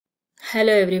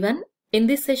Hello everyone. In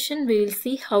this session, we will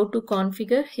see how to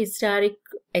configure historic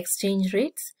exchange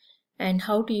rates and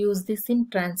how to use this in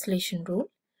translation rule.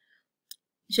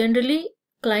 Generally,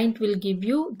 client will give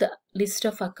you the list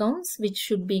of accounts which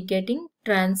should be getting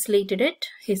translated at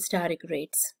historic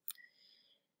rates.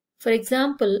 For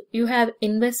example, you have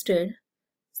invested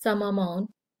some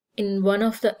amount in one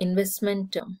of the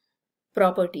investment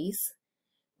properties.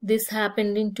 This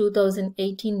happened in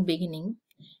 2018 beginning.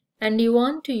 And you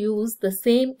want to use the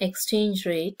same exchange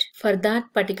rate for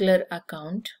that particular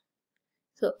account.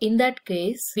 So in that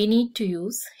case, we need to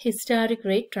use historic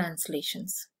rate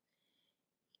translations.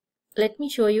 Let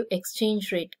me show you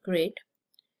exchange rate grid.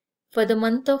 For the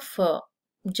month of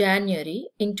January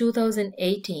in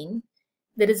 2018,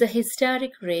 there is a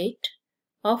historic rate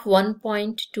of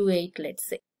 1.28, let's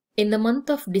say. In the month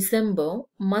of December,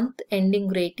 month ending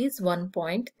rate is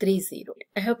 1.30.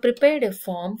 I have prepared a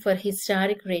form for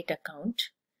historic rate account.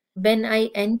 When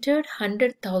I entered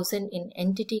 100,000 in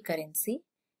entity currency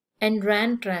and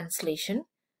ran translation,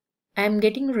 I am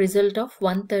getting result of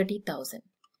 130,000.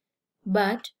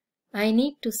 But I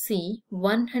need to see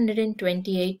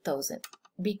 128,000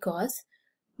 because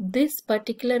this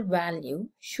particular value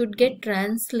should get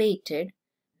translated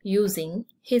using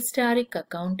historic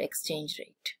account exchange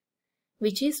rate,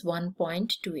 which is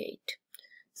 1.28.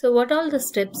 So what are the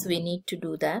steps we need to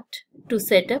do that to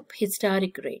set up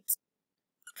historic rates?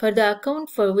 For the account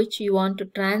for which you want to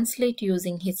translate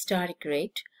using historic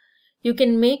rate, you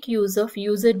can make use of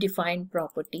user-defined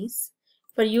properties.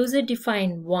 For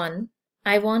user-defined 1,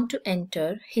 I want to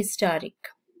enter historic.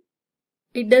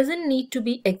 It doesn't need to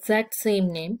be exact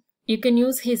same name. You can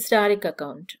use historic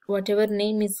account. Whatever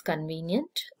name is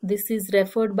convenient. This is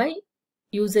referred by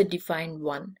user-defined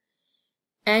 1.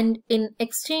 And in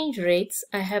exchange rates,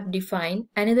 I have defined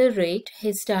another rate,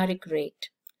 historic rate.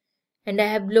 And I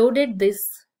have loaded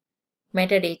this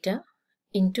metadata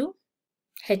into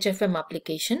HFM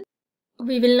application.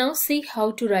 We will now see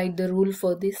how to write the rule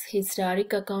for this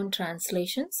historic account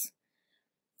translations.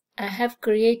 I have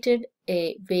created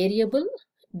a variable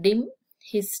dim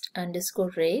hist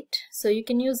underscore rate. So you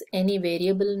can use any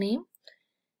variable name.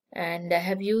 And I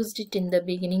have used it in the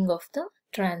beginning of the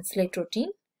translate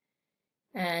routine.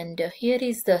 And here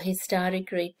is the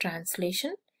historic rate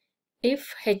translation.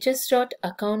 If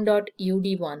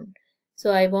hs.account.ud1,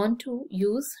 so I want to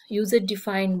use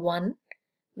user-defined 1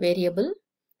 variable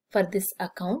for this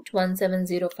account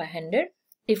 170500.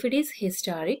 If it is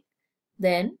historic,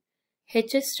 then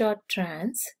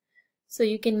hs.trans. So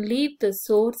you can leave the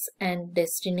source and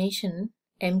destination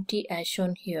empty as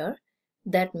shown here.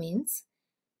 That means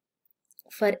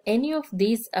for any of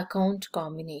these account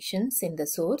combinations in the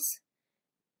source,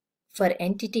 for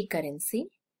entity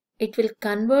currency, it will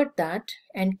convert that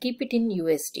and keep it in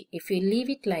USD. If you leave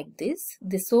it like this,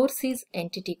 the source is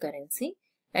entity currency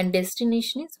and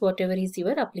destination is whatever is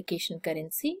your application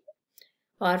currency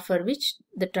or for which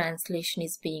the translation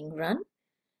is being run.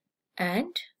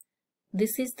 And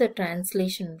this is the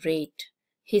translation rate,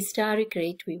 historic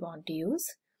rate we want to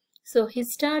use. So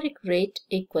historic rate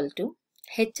equal to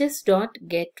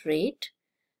hs.getRate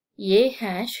a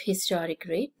hash historic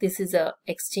rate. This is a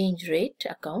exchange rate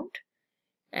account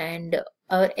and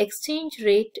our exchange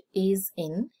rate is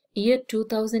in year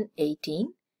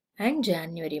 2018 and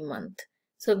January month.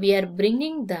 So we are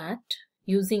bringing that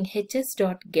using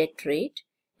hs.getRate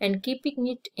and keeping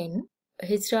it in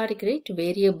historic rate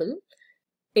variable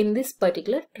in this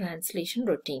particular translation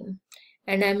routine.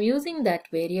 And I'm using that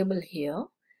variable here.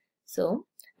 So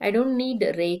I don't need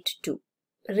rate 2.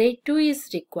 Rate 2 is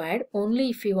required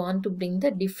only if you want to bring the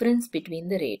difference between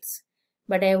the rates.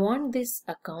 But I want this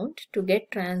account to get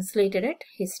translated at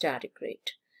historic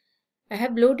rate. I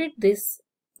have loaded this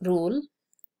rule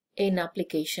in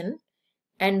application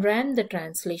and ran the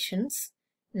translations.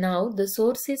 Now the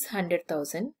source is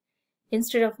 100,000.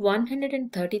 Instead of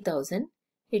 130,000,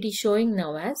 it is showing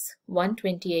now as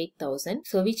 128,000.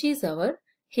 So which is our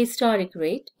historic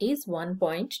rate is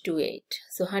 1.28.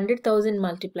 So 100,000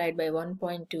 multiplied by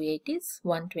 1.28 is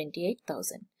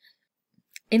 128,000.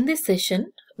 In this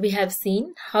session, we have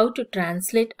seen how to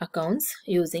translate accounts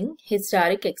using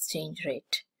historic exchange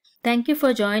rate. Thank you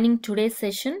for joining today's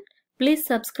session. Please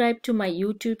subscribe to my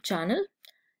YouTube channel.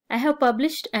 I have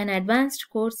published an advanced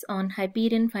course on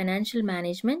Hyperion Financial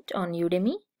Management on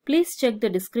Udemy. Please check the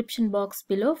description box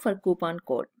below for coupon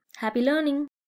code. Happy learning!